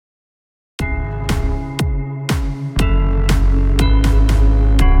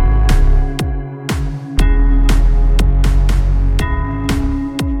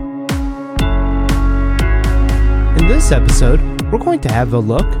this episode, we're going to have a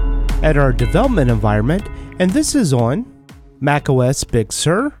look at our development environment, and this is on macOS Big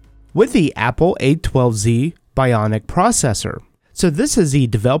Sur with the Apple A12Z Bionic processor. So this is the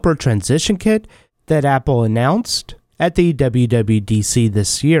developer transition kit that Apple announced at the WWDC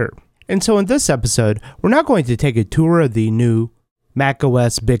this year. And so in this episode, we're not going to take a tour of the new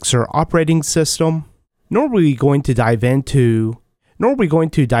macOS Big Sur operating system, nor are we going to dive into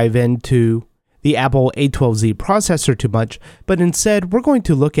the Apple A12Z processor too much, but instead we're going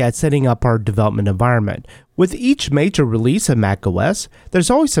to look at setting up our development environment. With each major release of macOS, there's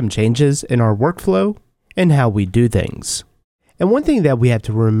always some changes in our workflow and how we do things. And one thing that we have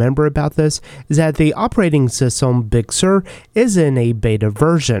to remember about this is that the operating system Big Sur is in a beta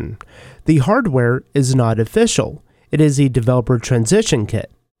version. The hardware is not official. It is a developer transition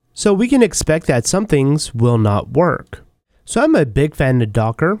kit. So we can expect that some things will not work. So I'm a big fan of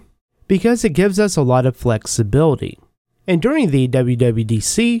Docker because it gives us a lot of flexibility. And during the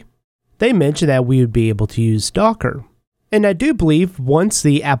WWDC, they mentioned that we would be able to use Docker. And I do believe once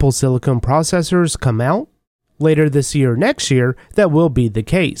the Apple Silicon processors come out, later this year or next year, that will be the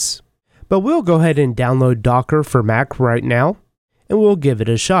case. But we'll go ahead and download Docker for Mac right now, and we'll give it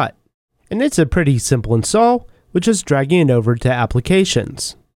a shot. And it's a pretty simple install, with just dragging it over to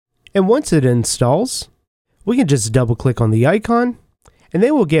Applications. And once it installs, we can just double click on the icon, and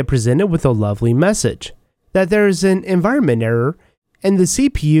then we'll get presented with a lovely message that there is an environment error and the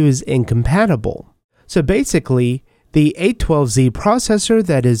CPU is incompatible. So basically, the A12Z processor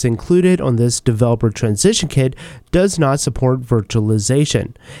that is included on this developer transition kit does not support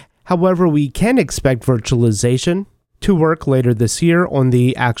virtualization. However, we can expect virtualization to work later this year on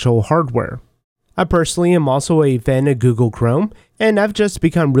the actual hardware. I personally am also a fan of Google Chrome, and I've just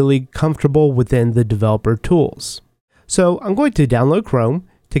become really comfortable within the developer tools. So I'm going to download Chrome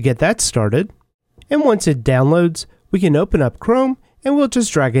to get that started, and once it downloads, we can open up Chrome and we'll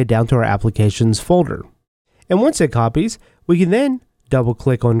just drag it down to our Applications folder. And once it copies, we can then double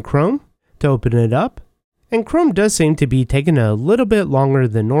click on Chrome to open it up, and Chrome does seem to be taking a little bit longer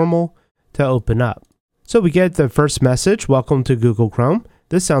than normal to open up. So we get the first message, welcome to Google Chrome.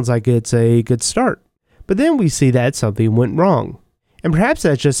 This sounds like it's a good start. But then we see that something went wrong. And perhaps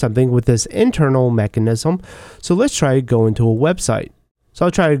that's just something with this internal mechanism. So let's try to go into a website. So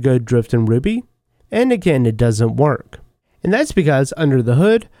I'll try to go Drift in Ruby. And again, it doesn't work. And that's because under the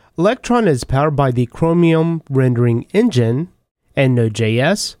hood, Electron is powered by the Chromium rendering engine and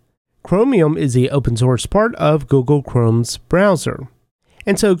Node.js. Chromium is the open source part of Google Chrome's browser.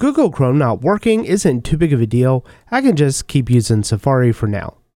 And so Google Chrome not working isn't too big of a deal. I can just keep using Safari for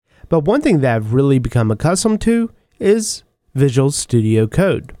now. But one thing that I've really become accustomed to is Visual Studio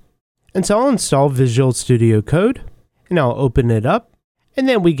Code. And so I'll install Visual Studio Code and I'll open it up, and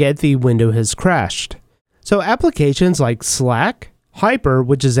then we get the window has crashed. So applications like Slack, Hyper,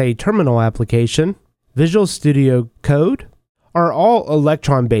 which is a terminal application, Visual Studio Code are all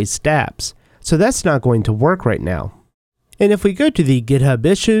Electron-based apps. So that's not going to work right now. And if we go to the GitHub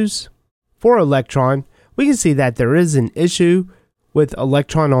issues for Electron, we can see that there is an issue with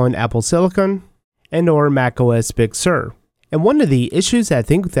Electron on Apple Silicon and or macOS Big Sur. And one of the issues I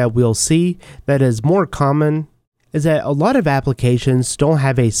think that we'll see that is more common is that a lot of applications don't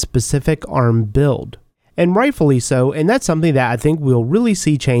have a specific ARM build. And rightfully so, and that's something that I think we'll really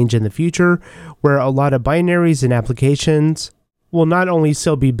see change in the future, where a lot of binaries and applications will not only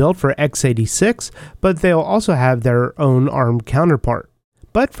still be built for x86, but they'll also have their own ARM counterpart.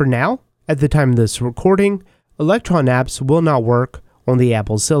 But for now, at the time of this recording, Electron apps will not work on the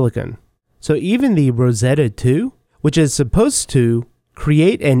Apple Silicon. So even the Rosetta 2, which is supposed to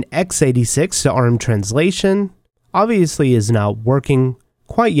create an x86 to ARM translation, obviously is not working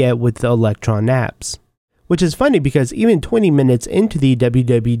quite yet with the Electron apps. Which is funny because even 20 minutes into the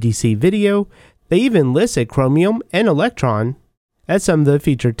WWDC video, they even listed Chromium and Electron as some of the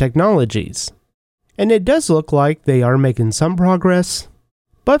featured technologies. And it does look like they are making some progress,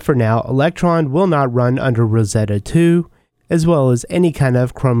 but for now, Electron will not run under Rosetta 2, as well as any kind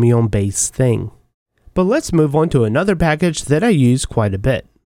of Chromium-based thing. But let's move on to another package that I use quite a bit.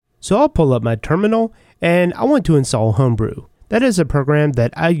 So I'll pull up my terminal, and I want to install Homebrew. That is a program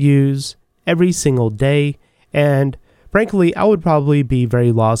that I use every single day, and frankly, I would probably be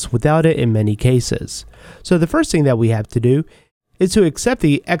very lost without it in many cases. So the first thing that we have to do is to accept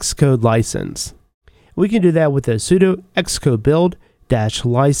the Xcode license. We can do that with a sudo xcode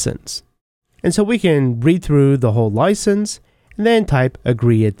build-license. And so we can read through the whole license and then type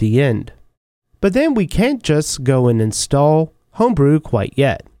agree at the end. But then we can't just go and install Homebrew quite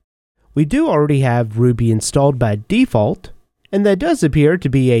yet. We do already have Ruby installed by default, and that does appear to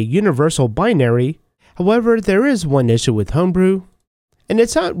be a universal binary. However, there is one issue with Homebrew, and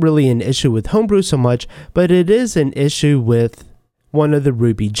it's not really an issue with Homebrew so much, but it is an issue with one of the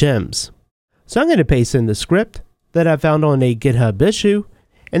Ruby gems. So I'm going to paste in the script that I found on a GitHub issue,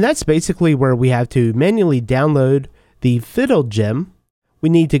 and that's basically where we have to manually download the fiddle gem. We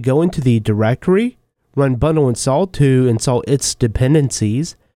need to go into the directory, run bundle install to install its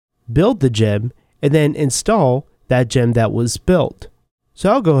dependencies, build the gem, and then install that gem that was built.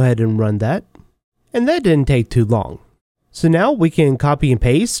 So I'll go ahead and run that. And that didn't take too long. So now we can copy and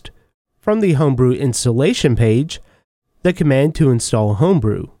paste from the Homebrew installation page the command to install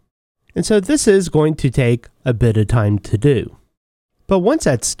Homebrew. And so this is going to take a bit of time to do. But once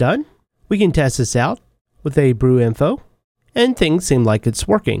that's done, we can test this out with a brew info, and things seem like it's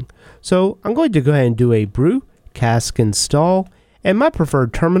working. So I'm going to go ahead and do a brew cask install, and my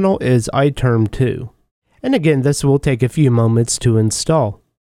preferred terminal is iterm2. And again, this will take a few moments to install.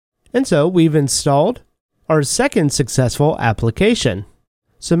 And so we've installed our second successful application.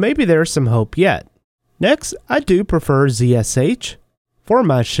 So maybe there's some hope yet. Next, I do prefer ZSH for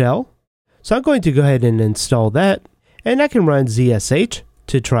my shell. So I'm going to go ahead and install that, and I can run ZSH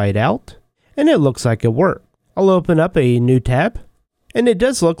to try it out. And it looks like it worked. I'll open up a new tab, and it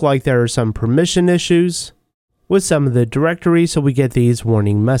does look like there are some permission issues with some of the directories, so we get these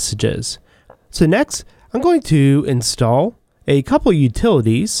warning messages. So next, I'm going to install a couple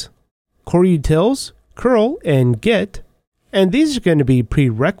utilities, core utils, curl, and git, and these are going to be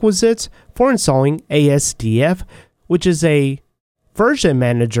prerequisites for installing ASDF, which is a version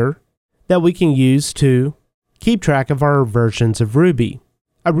manager that we can use to keep track of our versions of Ruby.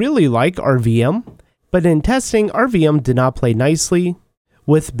 I really like RVM, but in testing, RVM did not play nicely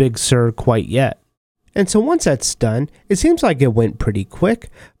with Big Sur quite yet. And so once that's done, it seems like it went pretty quick,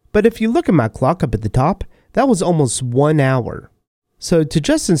 but if you look at my clock up at the top, that was almost 1 hour. So to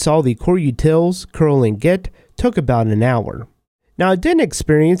just install the core utils, curl, and git took about an hour. Now I didn't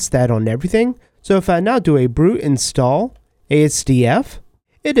experience that on everything, so if I now do a brew install ASDF,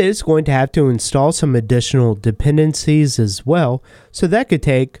 it is going to have to install some additional dependencies as well, so that could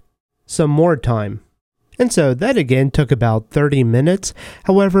take some more time. And so that again took about 30 minutes.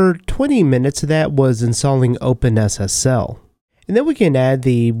 However, 20 minutes of that was installing OpenSSL. And then we can add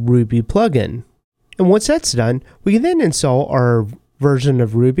the Ruby plugin. And once that's done, we can then install our version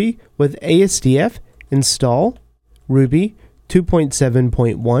of Ruby with ASDF install Ruby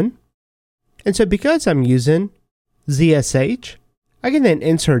 2.7.1. And so because I'm using ZSH, I can then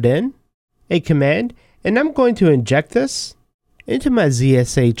insert in a command, and I'm going to inject this into my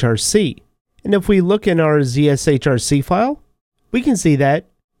ZSHRC. And if we look in our ZSHRC file, we can see that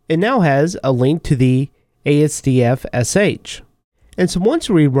it now has a link to the ASDF SH. And so once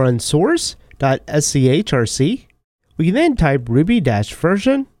we run source.schrc, we can then type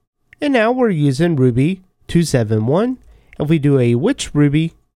ruby-version, and now we're using Ruby 2.7.1. If we do a which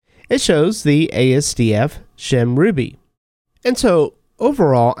Ruby, it shows the ASDF shim Ruby. And so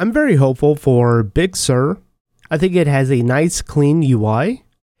overall, I'm very hopeful for Big Sur. I think it has a nice clean UI,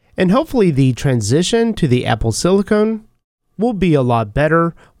 and hopefully the transition to the Apple Silicon will be a lot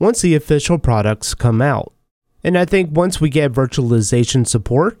better once the official products come out. And I think once we get virtualization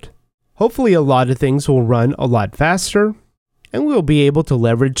support, hopefully a lot of things will run a lot faster, and we'll be able to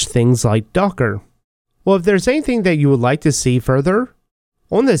leverage things like Docker. Well, if there's anything that you would like to see further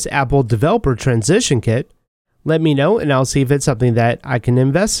on this Apple Developer Transition Kit, let me know and I'll see if it's something that I can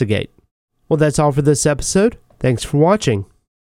investigate. Well, that's all for this episode. Thanks for watching.